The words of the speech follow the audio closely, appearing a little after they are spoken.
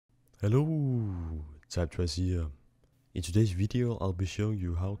Hello, TypeTwice here. In today's video, I'll be showing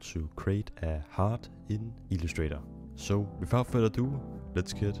you how to create a heart in Illustrator. So without further ado,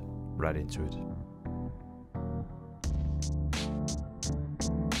 let's get right into it.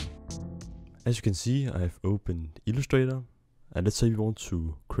 As you can see, I've opened Illustrator, and let's say we want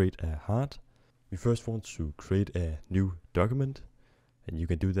to create a heart. We first want to create a new document, and you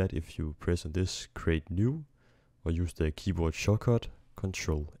can do that if you press on this Create New, or use the keyboard shortcut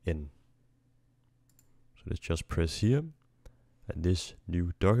Control N. So let's just press here, and this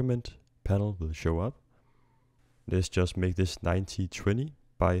new document panel will show up. Let's just make this 9020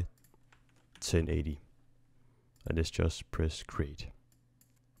 by 1080, and let's just press Create.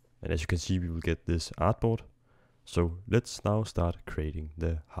 And as you can see, we will get this artboard. So let's now start creating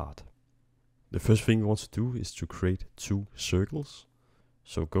the heart. The first thing we want to do is to create two circles.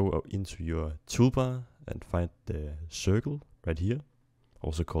 So go into your toolbar and find the circle right here,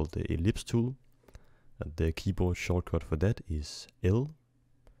 also called the ellipse tool. And the keyboard shortcut for that is L.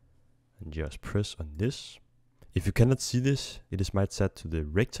 And just press on this. If you cannot see this, it is might set to the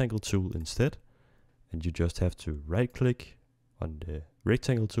rectangle tool instead. And you just have to right click on the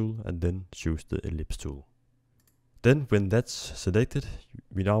rectangle tool and then choose the ellipse tool. Then when that's selected,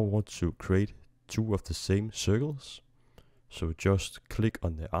 we now want to create two of the same circles. So just click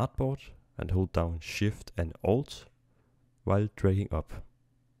on the artboard and hold down Shift and Alt while dragging up.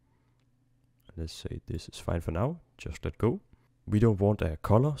 Let's say this is fine for now, just let go. We don't want a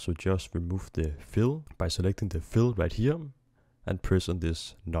color, so just remove the fill by selecting the fill right here and press on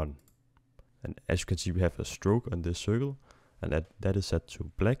this None. And as you can see, we have a stroke on this circle, and that is set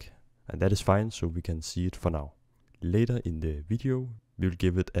to black, and that is fine, so we can see it for now. Later in the video, we'll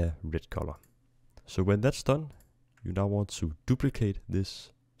give it a red color. So when that's done, you now want to duplicate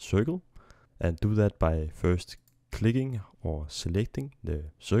this circle, and do that by first clicking or selecting the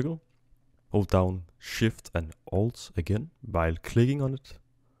circle. Hold down Shift and Alt again while clicking on it,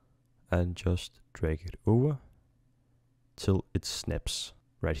 and just drag it over till it snaps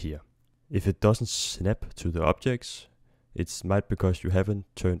right here. If it doesn't snap to the objects, it's might because you haven't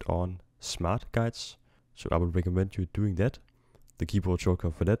turned on Smart Guides, so I would recommend you doing that. The keyboard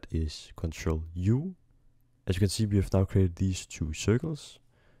shortcut for that is Ctrl U. As you can see, we have now created these two circles.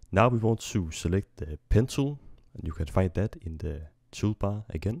 Now we want to select the pen tool, and you can find that in the toolbar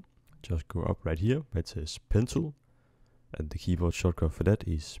again. Just go up right here where it says pen tool, and the keyboard shortcut for that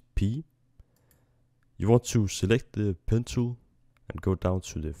is P. You want to select the pen tool and go down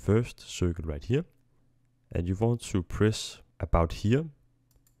to the first circle right here, and you want to press about here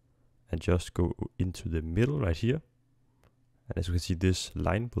and just go into the middle right here. And as you can see, this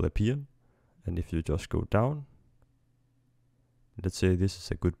line will appear, and if you just go down, let's say this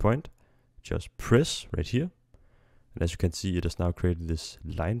is a good point, just press right here. And as you can see, it has now created this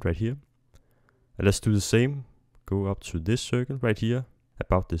line right here. And let's do the same. Go up to this circle right here,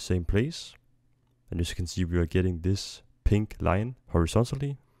 about the same place. And as you can see, we are getting this pink line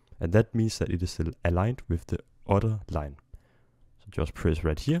horizontally. And that means that it is still aligned with the other line. So just press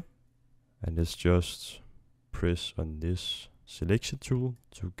right here. And let's just press on this selection tool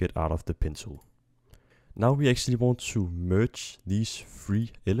to get out of the pen tool. Now we actually want to merge these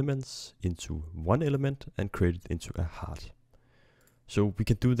three elements into one element and create it into a heart. So we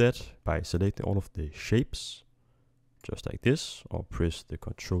can do that by selecting all of the shapes, just like this, or press the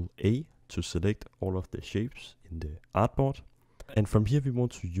Ctrl A to select all of the shapes in the artboard. And from here we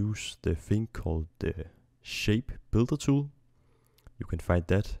want to use the thing called the Shape Builder tool. You can find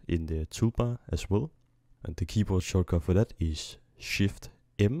that in the toolbar as well. And the keyboard shortcut for that is Shift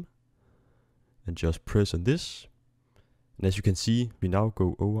M. And just press on this. And as you can see, we now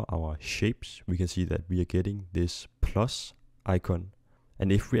go over our shapes. We can see that we are getting this plus icon.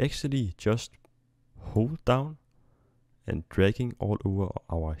 And if we actually just hold down and dragging all over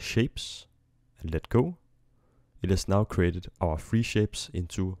our shapes and let go, it has now created our three shapes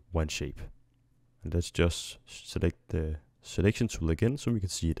into one shape. And let's just select the selection tool again so we can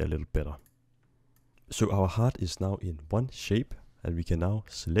see it a little better. So our heart is now in one shape, and we can now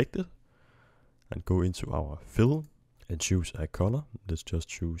select it and go into our fill and choose a color. Let's just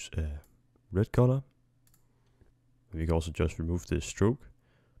choose a red color. We can also just remove the stroke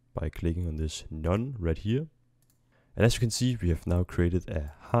by clicking on this None right here. And as you can see, we have now created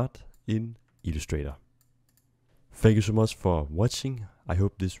a heart in Illustrator. Thank you so much for watching. I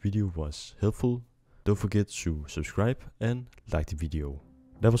hope this video was helpful. Don't forget to subscribe and like the video.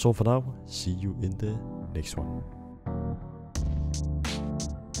 That was all for now. See you in the next one.